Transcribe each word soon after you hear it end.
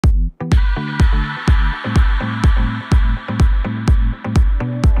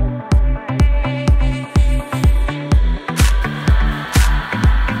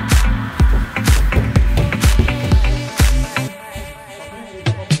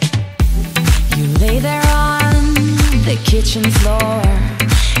the kitchen floor.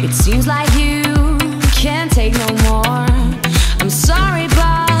 It seems like you can't take no more. I'm sorry,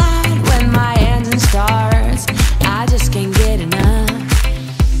 but when my engine starts, I just can't get enough.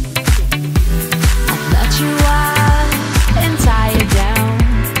 I'll let you up and tie you down,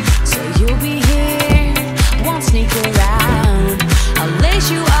 so you'll be here, won't sneak around. I'll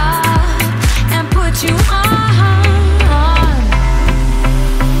lace you up and put you on.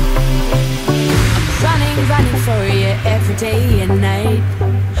 Running for you every day and night.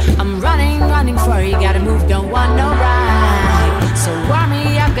 I'm running for you, gotta move, don't want no ride. So warm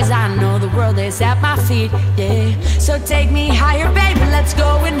me up, cause I know the world is at my feet, yeah. So take me higher, baby, let's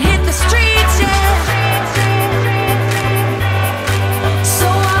go and hit the streets, yeah. So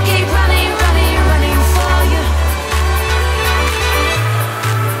I'll keep running for you.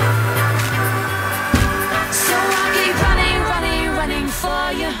 So I'll keep running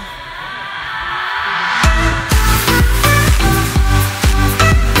for you.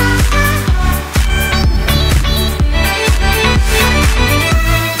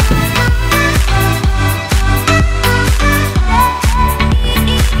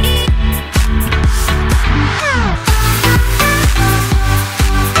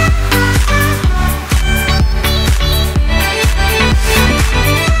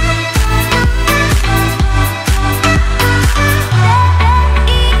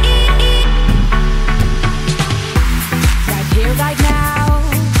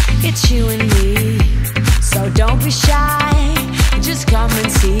 You and me, so don't be shy, just come and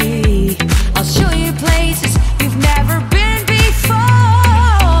see. I'll show you places you've never been before.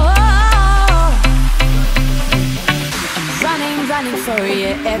 I'm running for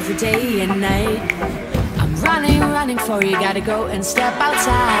you every day and night. I'm running for you, gotta go and step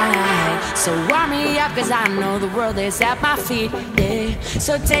outside. So warm me up, cause I know the world is at my feet, yeah.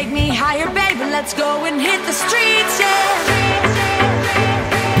 So take me higher, baby, let's go and hit the streets, yeah.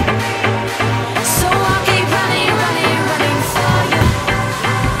 So I'll keep running for you.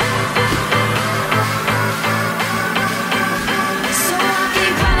 So I'll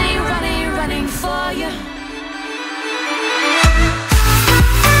keep running for you.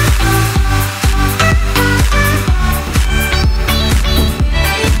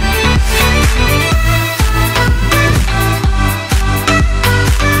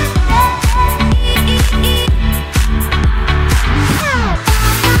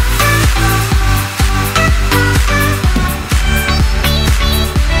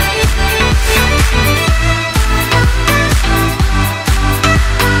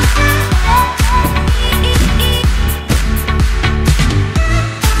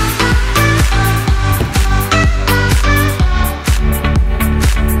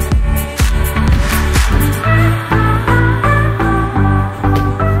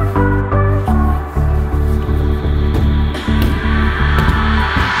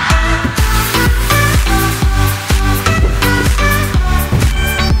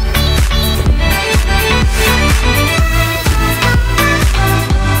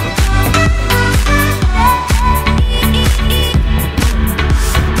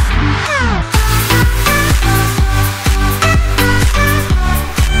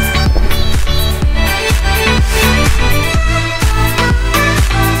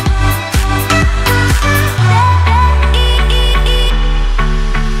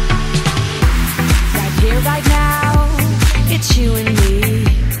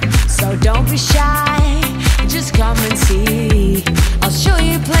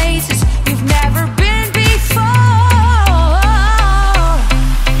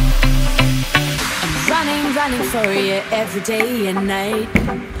 Every day and night,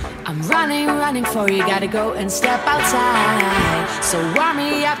 I'm running for you, gotta go and step outside. So warm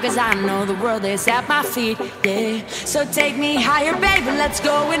me up, cause I know the world is at my feet, yeah. So take me higher, baby, let's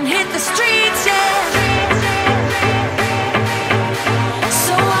go and hit the streets, yeah.